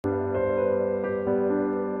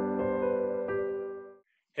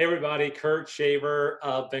Hey everybody, Kurt Shaver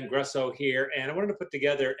of Vengresso here, and I wanted to put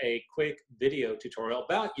together a quick video tutorial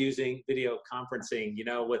about using video conferencing.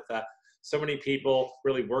 With so many people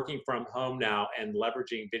really working from home now and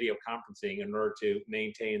leveraging video conferencing in order to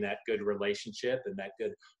maintain that good relationship and that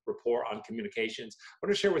good rapport on communications. I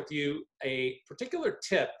want to share with you a particular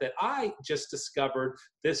tip that I just discovered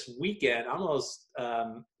this weekend, almost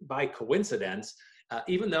by coincidence.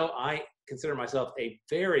 Even though I consider myself a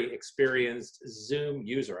very experienced Zoom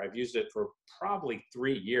user, I've used it for probably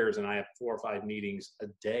 3 years and I have 4 or 5 meetings a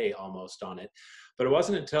day almost on it. But it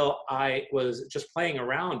wasn't until I was just playing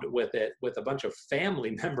around with it with a bunch of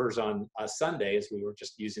family members on Sundays. We were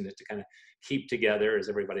just using it to kind of keep together as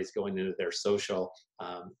everybody's going into their social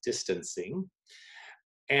distancing.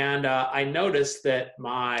 And I noticed that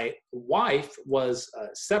my wife was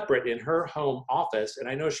separate in her home office, and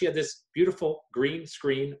I noticed she had this beautiful green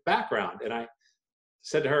screen background. And I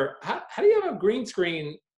said to her, how do you have a green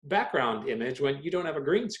screen background image when you don't have a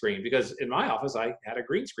green screen? Because in my office, I had a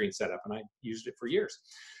green screen set up, and I used it for years.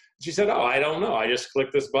 She said, oh, I don't know. I just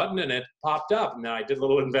clicked this button, and it popped up. And then I did a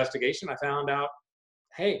little investigation. I found out,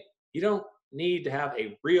 hey, you don't need to have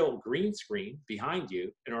a real green screen behind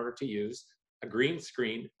you in order to use a green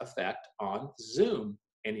screen effect on Zoom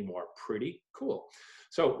anymore. Pretty cool.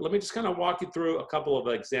 So let me just kind of walk you through a couple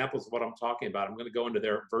of examples of what I'm talking about. I'm going to go into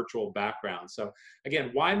their virtual background. So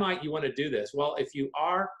again, why might you want to do this? Well, if you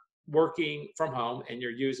are working from home and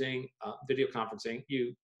you're using video conferencing,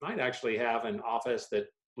 you might actually have an office that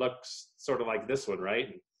looks sort of like this one,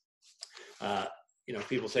 right?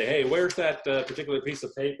 People say, hey, where's that particular piece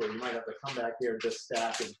of paper? You might have to come back here and just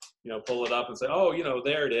stack and, pull it up and say, oh,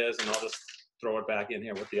 there it is. And I'll just throw it back in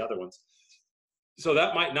here with the other ones. So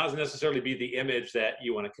that might not necessarily be the image that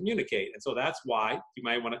you want to communicate. And so that's why you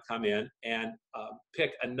might want to come in and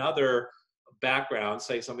pick another background,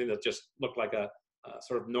 say something that just looked like a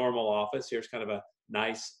sort of normal office. Here's kind of a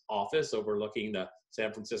nice office overlooking the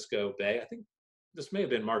San Francisco Bay. I think this may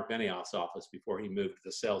have been Mark Benioff's office before he moved to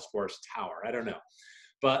the Salesforce Tower. I don't know.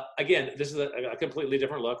 But again, this is a completely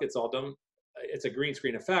different look. It's all done. It's a green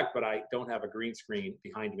screen effect, but I don't have a green screen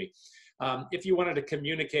behind me. If you wanted to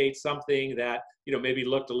communicate something that, maybe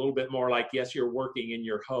looked a little bit more like, yes, you're working in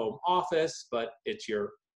your home office, but it's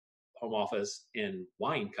your home office in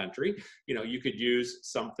wine country, you could use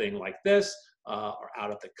something like this or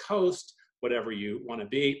out at the coast, whatever you want to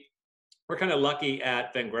be. We're kind of lucky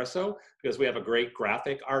at Vengresso because we have a great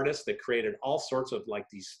graphic artist that created all sorts of like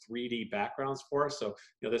these 3D backgrounds for us. So,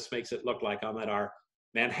 this makes it look like I'm at our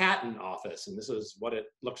Manhattan office, and this is what it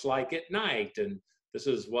looks like at night, and this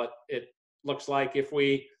is what it looks like if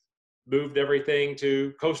we moved everything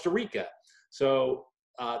to Costa Rica. So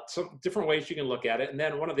some different ways you can look at it. And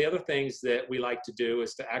then one of the other things that we like to do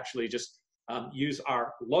is to actually just use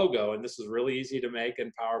our logo, and this is really easy to make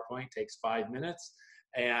in PowerPoint, takes 5 minutes,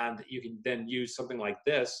 and you can then use something like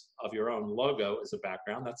this of your own logo as a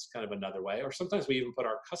background. That's kind of another way. Or sometimes we even put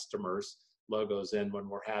our customers' logos in when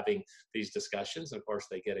we're having these discussions. And of course,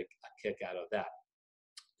 they get a kick out of that.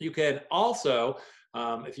 You can also,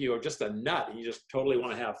 if you are just a nut and you just totally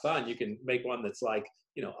want to have fun, you can make one that's like,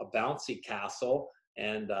 a bouncy castle,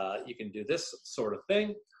 and you can do this sort of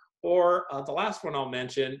thing. Or the last one I'll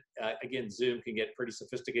mention, again, Zoom can get pretty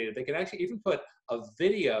sophisticated. They can actually even put a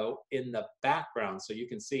video in the background. So you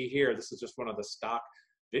can see here, this is just one of the stock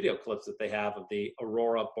video clips that they have of the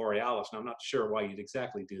Aurora Borealis. Now, I'm not sure why you'd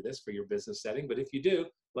exactly do this for your business setting, but if you do,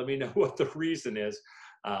 let me know what the reason is,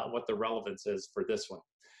 what the relevance is for this one.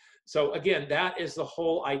 So again, that is the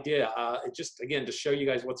whole idea. Just again, to show you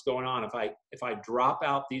guys what's going on. If I drop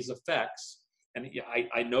out these effects, and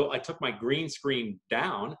I know I took my green screen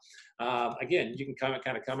down. Again, you can kind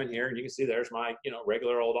of come in here and you can see there's my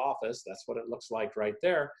regular old office. That's what it looks like right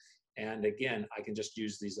there. And again, I can just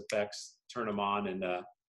use these effects, turn them on, and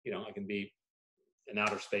I can be in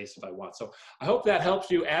outer space if I want. So I hope that helps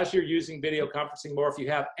you as you're using video conferencing more. If you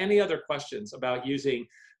have any other questions about using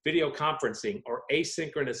video conferencing or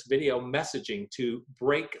asynchronous video messaging to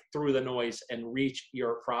break through the noise and reach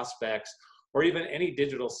your prospects, or even any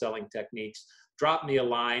digital selling techniques, drop me a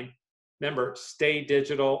line. Remember, stay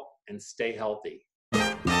digital and stay healthy.